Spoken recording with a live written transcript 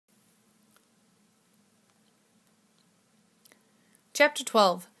Chapter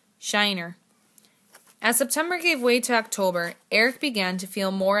 12. Shiner. As September gave way to October, Eric began to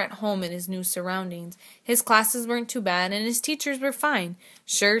feel more at home in his new surroundings. His classes weren't too bad, and his teachers were fine.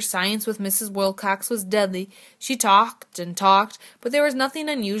 Sure, science with Mrs. Wilcox was deadly. She talked and talked, but there was nothing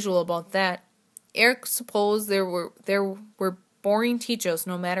unusual about that. Eric supposed there were boring teachers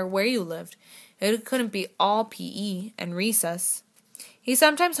no matter where you lived. It couldn't be all PE and recess. He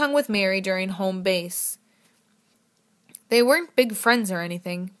sometimes hung with Mary during home base. They weren't big friends or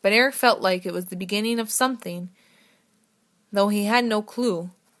anything, but Eric felt like it was the beginning of something, though he had no clue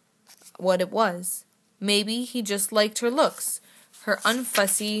what it was. Maybe he just liked her looks, her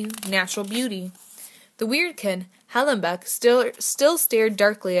unfussy, natural beauty. The weird kid, Hellenbeck, still stared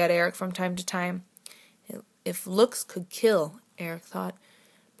darkly at Eric from time to time. If looks could kill, Eric thought.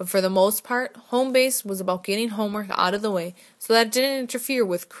 But for the most part, home base was about getting homework out of the way so that it didn't interfere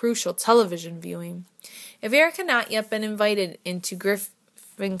with crucial television viewing. If Eric had not yet been invited into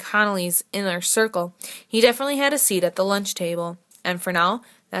Griffin Connolly's inner circle, he definitely had a seat at the lunch table, and for now,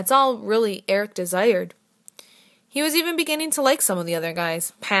 that's all really Eric desired. He was even beginning to like some of the other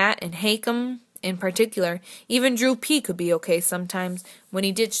guys, Pat and Hakem in particular. Even Drew P. could be okay sometimes when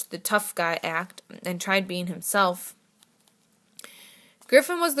he ditched the tough guy act and tried being himself.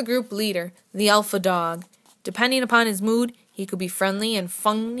 Griffin was the group leader, the alpha dog. Depending upon his mood, he could be friendly and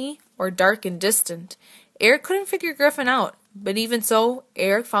funny or dark and distant. Eric couldn't figure Griffin out, but even so,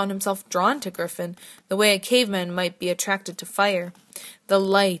 Eric found himself drawn to Griffin, the way a caveman might be attracted to fire. The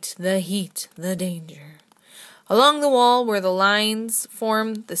light, the heat, the danger. Along the wall where the lines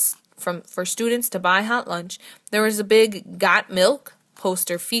formed for students to buy hot lunch, there was a big "Got Milk"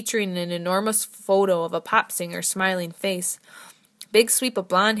 poster featuring an enormous photo of a pop singer's smiling face. Big sweep of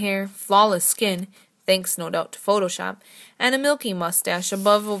blonde hair, flawless skin, thanks no doubt to Photoshop, and a milky mustache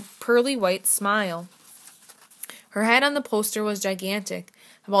above a pearly white smile. Her head on the poster was gigantic,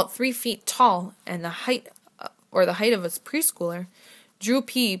 about 3 feet tall, and the height of a preschooler. Drew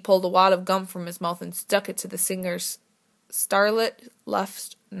P. pulled a wad of gum from his mouth and stuck it to the singer's starlit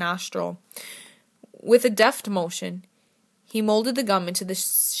left nostril. With a deft motion, he molded the gum into the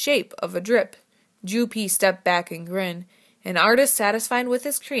shape of a drip. Drew P. stepped back and grinned, an artist satisfied with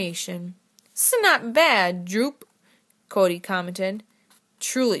his creation. "'S not bad, Droop," Cody commented.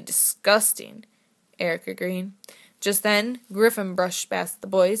 "Truly disgusting," Eric agreed. Just then, Griffin brushed past the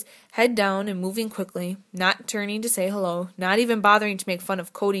boys, head down and moving quickly, not turning to say hello, not even bothering to make fun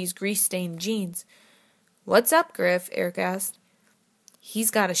of Cody's grease-stained jeans. "What's up, Griff?" Eric asked.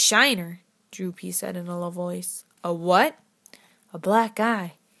 "He's got a shiner," Drew P. said in a low voice. "A what?" "A black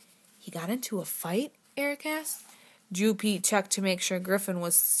eye." "He got into a fight?" Eric asked. Drew P. checked to make sure Griffin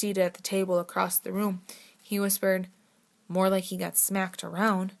was seated at the table across the room. He whispered, "More like he got smacked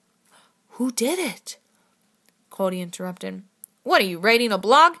around." "Who did it?" Cody interrupted. "What, are you writing a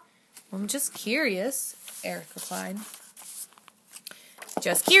blog?" "I'm just curious," Eric replied.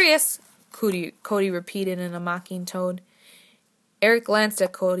 "Just curious," Cody repeated in a mocking tone. Eric glanced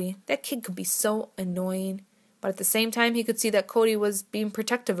at Cody. That kid could be so annoying. But at the same time, he could see that Cody was being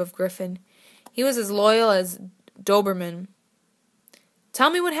protective of Griffin. He was as loyal as Doberman. "Tell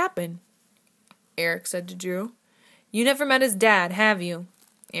me what happened," Eric said to Drew. "You never met his dad, have you?"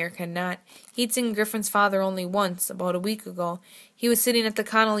 Eric had not. He'd seen Griffin's father only once, about a week ago. He was sitting at the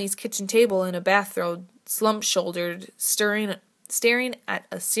Connolly's kitchen table in a bathrobe, slump-shouldered, staring at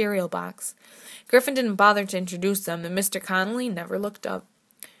a cereal box. Griffin didn't bother to introduce them, and Mr. Connolly never looked up.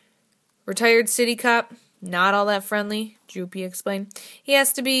 "Retired city cop, not all that friendly," Drew P. explained. "He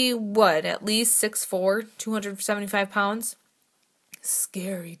has to be, at least 6'4", 275 pounds?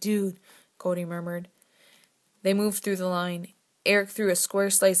 "Scary dude," Cody murmured. They moved through the line. Eric threw a square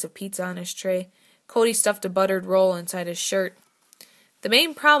slice of pizza on his tray. Cody stuffed a buttered roll inside his shirt. "The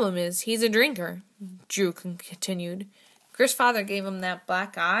main problem is he's a drinker," Drew continued. "Chris' father gave him that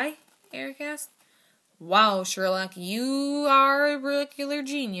black eye?" Eric asked. "Wow, Sherlock, you are a regular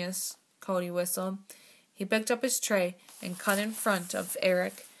genius," Cody whistled. He picked up his tray and cut in front of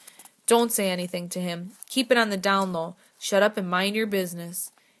Eric. "Don't say anything to him. Keep it on the down low. Shut up and mind your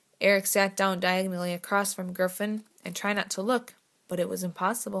business." Eric sat down diagonally across from Griffin and tried not to look, but it was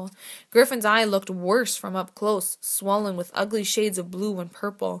impossible. Griffin's eye looked worse from up close, swollen with ugly shades of blue and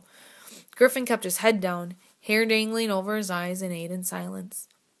purple. Griffin kept his head down, hair dangling over his eyes, and ate in silence.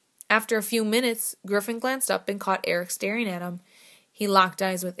 After a few minutes, Griffin glanced up and caught Eric staring at him. He locked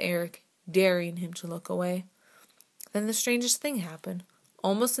eyes with Eric, daring him to look away. Then the strangest thing happened.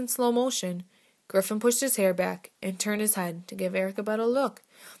 Almost in slow motion, Griffin pushed his hair back and turned his head to give Eric a better look,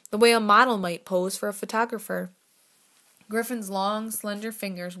 the way a model might pose for a photographer. Griffin's long, slender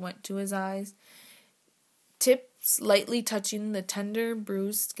fingers went to his eyes. tips lightly touching the tender,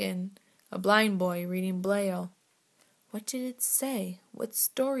 bruised skin. A blind boy reading Blayle. What did it say? What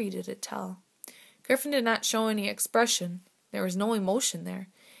story did it tell? Griffin did not show any expression. There was no emotion there.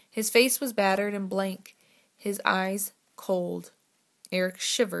 His face was battered and blank, his eyes cold. Eric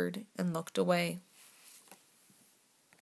shivered and looked away.